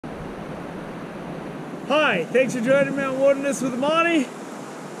Hi, thanks for joining me on Wilderness with Monty.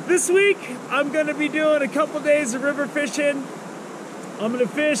 This week, I'm going to be doing a couple days of river fishing. I'm going to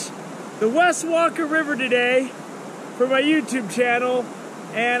fish the West Walker River today for my YouTube channel,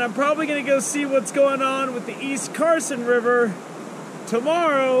 and I'm probably going to go see what's going on with the East Carson River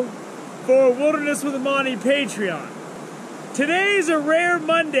tomorrow for Wilderness with Monty Patreon. Today's a rare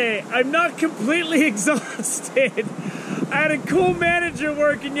Monday. I'm not completely exhausted. I had a cool manager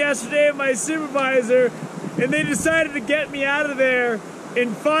working yesterday, my supervisor, and they decided to get me out of there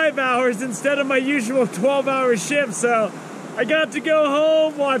in 5 hours instead of my usual 12-hour shift. So I got to go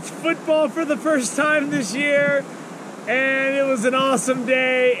home, watch football for the first time this year, and it was an awesome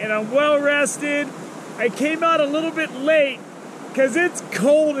day, and I'm well rested. I came out a little bit late because it's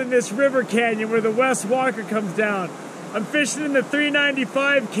cold in this river canyon where the West Walker comes down. I'm fishing in the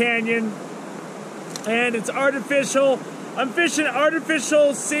 395 canyon, and it's artificial. I'm fishing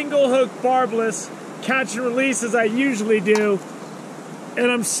artificial single hook barbless catch and release as I usually do.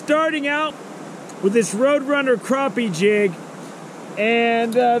 And I'm starting out with this Roadrunner crappie jig.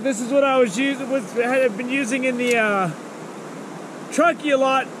 And this is what I have been using in the truckie a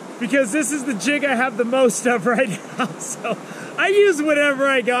lot, because this is the jig I have the most of right now. So I use whatever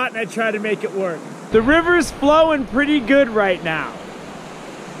I got and I try to make it work. The river's flowing pretty good right now.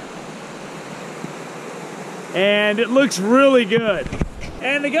 And it looks really good.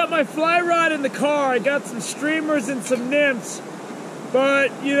 And I got my fly rod in the car. I got some streamers and some nymphs.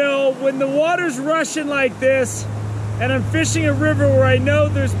 But, you know, when the water's rushing like this, and I'm fishing a river where I know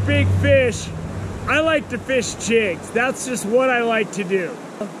there's big fish, I like to fish jigs. That's just what I like to do.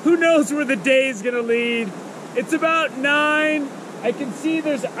 Who knows where the day is gonna lead? It's about 9. I can see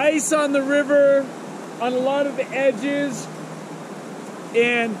there's ice on the river on a lot of the edges.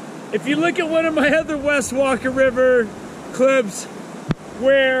 And if you look at one of my other West Walker River clips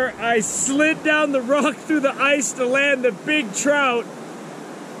where I slid down the rock through the ice to land the big trout,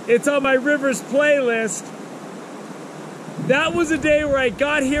 it's on my Rivers playlist. That was a day where I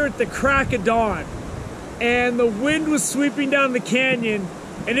got here at the crack of dawn, and the wind was sweeping down the canyon,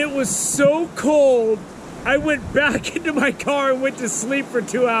 and it was so cold, I went back into my car and went to sleep for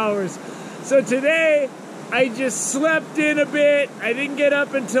 2 hours. So today, I just slept in a bit. I didn't get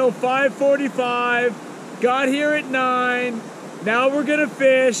up until 5:45, got here at 9. Now we're gonna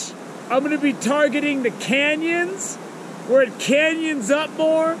fish. I'm gonna be targeting the canyons, where it canyons up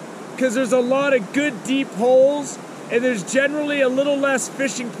more, because there's a lot of good deep holes, and there's generally a little less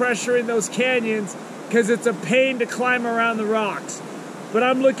fishing pressure in those canyons, because it's a pain to climb around the rocks. But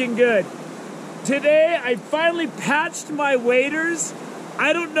I'm looking good. Today, I finally patched my waders.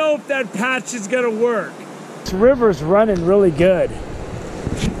 I don't know if that patch is gonna work. This river's running really good,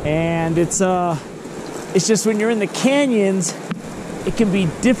 and it's just when you're in the canyons, it can be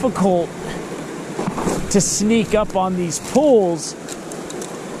difficult to sneak up on these pools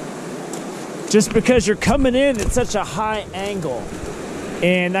just because you're coming in at such a high angle,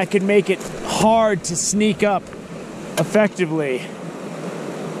 and that can make it hard to sneak up effectively.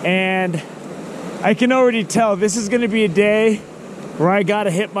 And I can already tell this is going to be a day where I got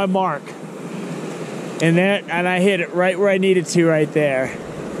to hit my mark. And I hit it right where I needed to right there.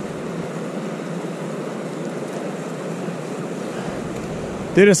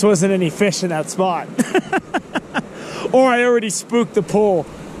 There just wasn't any fish in that spot. Or I already spooked the pool.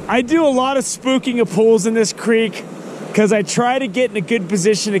 I do a lot of spooking of pools in this creek because I try to get in a good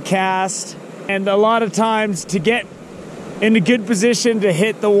position to cast. And a lot of times to get in a good position to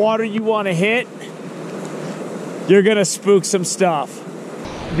hit the water you want to hit, you're gonna spook some stuff.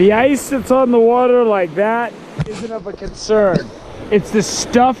 The ice that's on the water like that isn't of a concern. It's the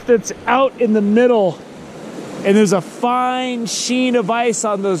stuff that's out in the middle, and there's a fine sheen of ice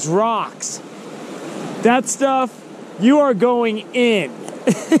on those rocks. That stuff, you are going in.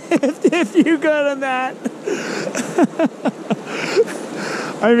 if you got on that.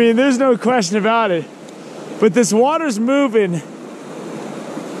 I mean, there's no question about it. But this water's moving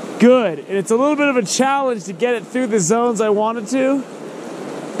good, and it's a little bit of a challenge to get it through the zones I wanted to.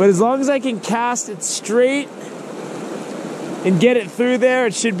 But as long as I can cast it straight and get it through there,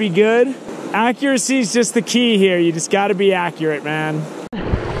 it should be good. Accuracy is just the key here. You just got to be accurate, man.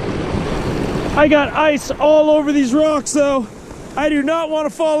 I got ice all over these rocks, though. I do not want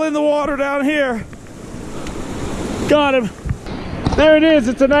to fall in the water down here. Got him. There it is.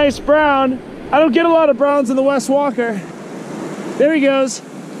 It's a nice brown. I don't get a lot of browns in the West Walker. There he goes.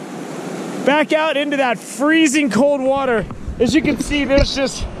 Back out into that freezing cold water. As you can see, there's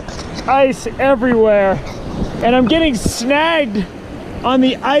just ice everywhere. And I'm getting snagged on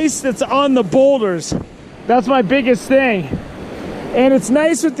the ice that's on the boulders. That's my biggest thing. And it's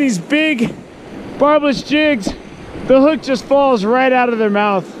nice with these big barbless jigs, the hook just falls right out of their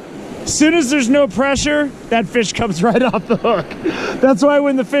mouth. As soon as there's no pressure, that fish comes right off the hook. That's why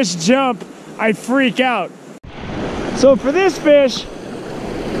when the fish jump, I freak out. So for this fish,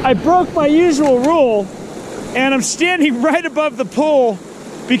 I broke my usual rule, and I'm standing right above the pool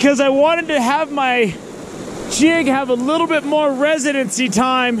because I wanted to have my jig have a little bit more residency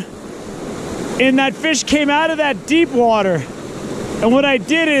time, and that fish came out of that deep water. And what I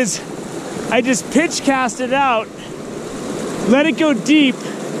did is I just pitch cast it out, let it go deep,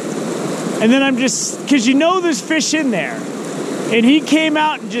 and then I'm just, because you know there's fish in there, and he came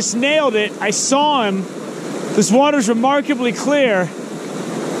out and just nailed it. I saw him. This water's remarkably clear,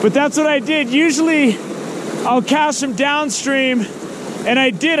 but that's what I did. Usually I'll cast him downstream, and I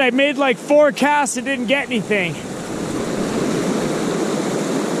did. I made like 4 casts and didn't get anything.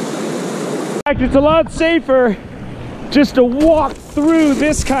 In fact, it's a lot safer just to walk through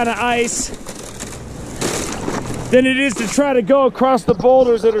this kind of ice than it is to try to go across the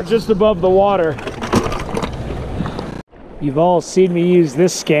boulders that are just above the water. You've all seen me use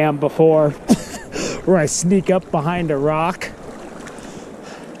this scam before, where I sneak up behind a rock.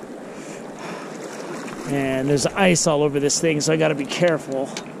 And there's ice all over this thing, so I gotta be careful.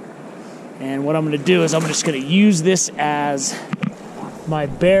 And what I'm gonna do is I'm just gonna use this as my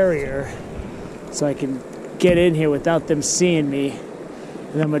barrier so I can get in here without them seeing me.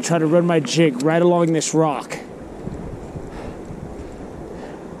 And then I'm gonna try to run my jig right along this rock.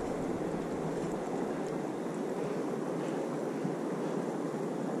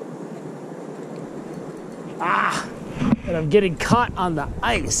 And I'm getting caught on the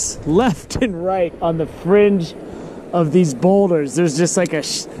ice, left and right on the fringe of these boulders. There's just like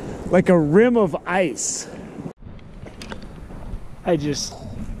a rim of ice. I just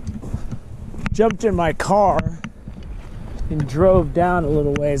jumped in my car and drove down a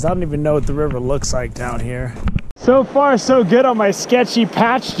little ways. I don't even know what the river looks like down here. So far, so good on my sketchy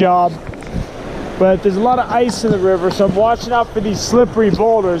patch job, but there's a lot of ice in the river, so I'm watching out for these slippery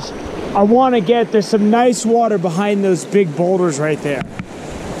boulders. I want to get, there's some nice water behind those big boulders right there.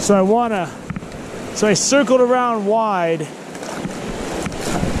 So I circled around wide,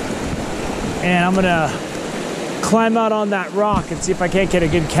 and I'm gonna climb out on that rock and see if I can't get a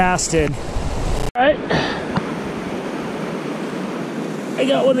good cast in. All right, I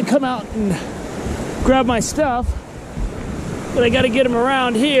got one to come out and grab my stuff, but I gotta get him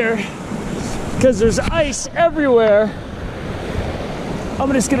around here because there's ice everywhere. I'm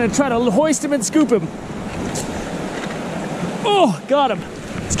just gonna try to hoist him and scoop him. Oh, got him.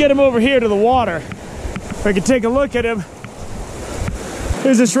 Let's get him over here to the water. If I can take a look at him.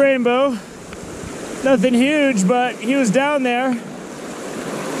 Here's this rainbow. Nothing huge, but he was down there. You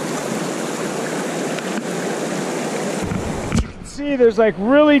can see there's like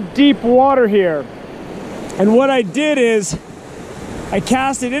really deep water here. And what I did is I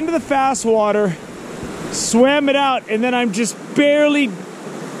cast it into the fast water, swam it out, and then I'm just barely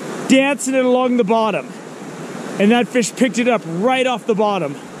dancing it along the bottom. And that fish picked it up right off the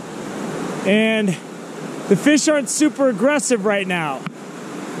bottom. And the fish aren't super aggressive right now.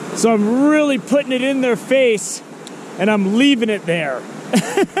 So I'm really putting it in their face, and I'm leaving it there.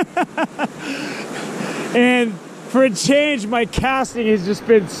 And for a change, my casting has just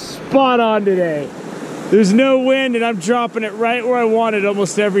been spot on today. There's no wind, and I'm dropping it right where I want it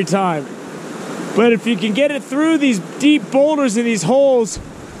almost every time. But if you can get it through these deep boulders and these holes,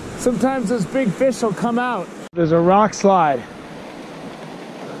 sometimes those big fish will come out. There's a rock slide.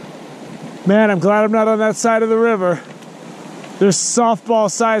 Man, I'm glad I'm not on that side of the river. There's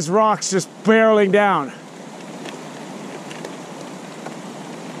softball-sized rocks just barreling down.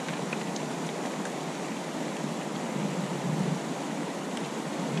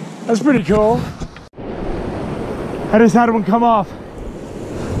 That's pretty cool. I just had one come off.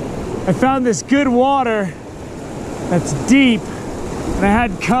 I found this good water that's deep, and I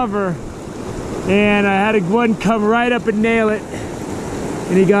had cover, and I had one come right up and nail it,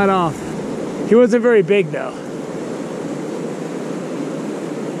 and he got off. He wasn't very big though.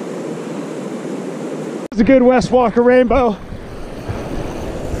 It's a good West Walker rainbow.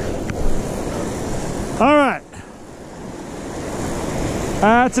 All right.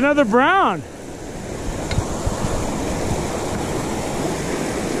 That's another brown.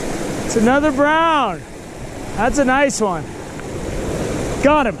 It's another brown. That's a nice one.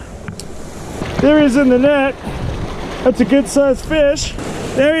 Got him. There he is in the net. That's a good sized fish.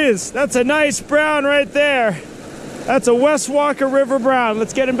 There he is. That's a nice brown right there. That's a West Walker River brown.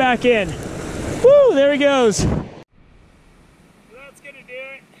 Let's get him back in. Woo, there he goes. So that's gonna do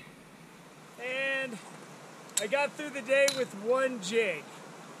it. And I got through the day with one jig.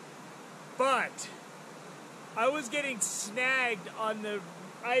 but I was getting snagged on the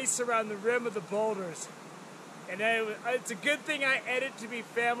ice around the rim of the boulders. And it's a good thing I edit to be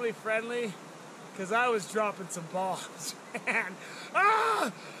family friendly, because I was dropping some bombs, man.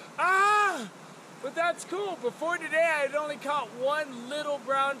 But that's cool. Before today, I had only caught one little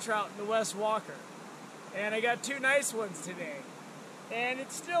brown trout in the West Walker. And I got two nice ones today. And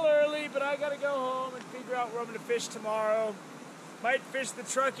it's still early, but I gotta go home and figure out where I'm gonna fish tomorrow. Might fish the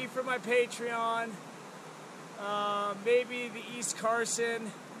Truckee for my Patreon. Maybe the East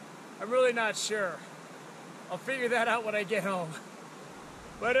Carson. I'm really not sure. I'll figure that out when I get home.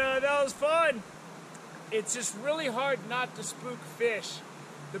 But that was fun. It's just really hard not to spook fish,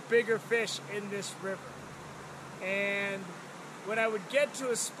 the bigger fish in this river. And when I would get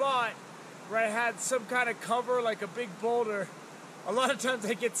to a spot where I had some kind of cover, like a big boulder, a lot of times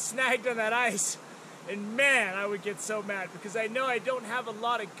I get snagged on that ice. And man, I would get so mad, because I know I don't have a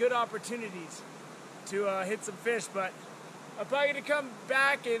lot of good opportunities to hit some fish. But I'm probably going to come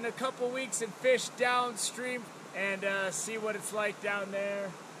back in a couple weeks and fish downstream and see what it's like down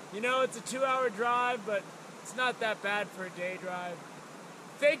there. You know, it's a 2-hour drive, but it's not that bad for a day drive.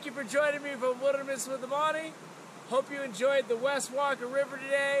 Thank you for joining me from Wilderness with Amani. Hope you enjoyed the West Walker River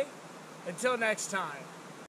today. Until next time.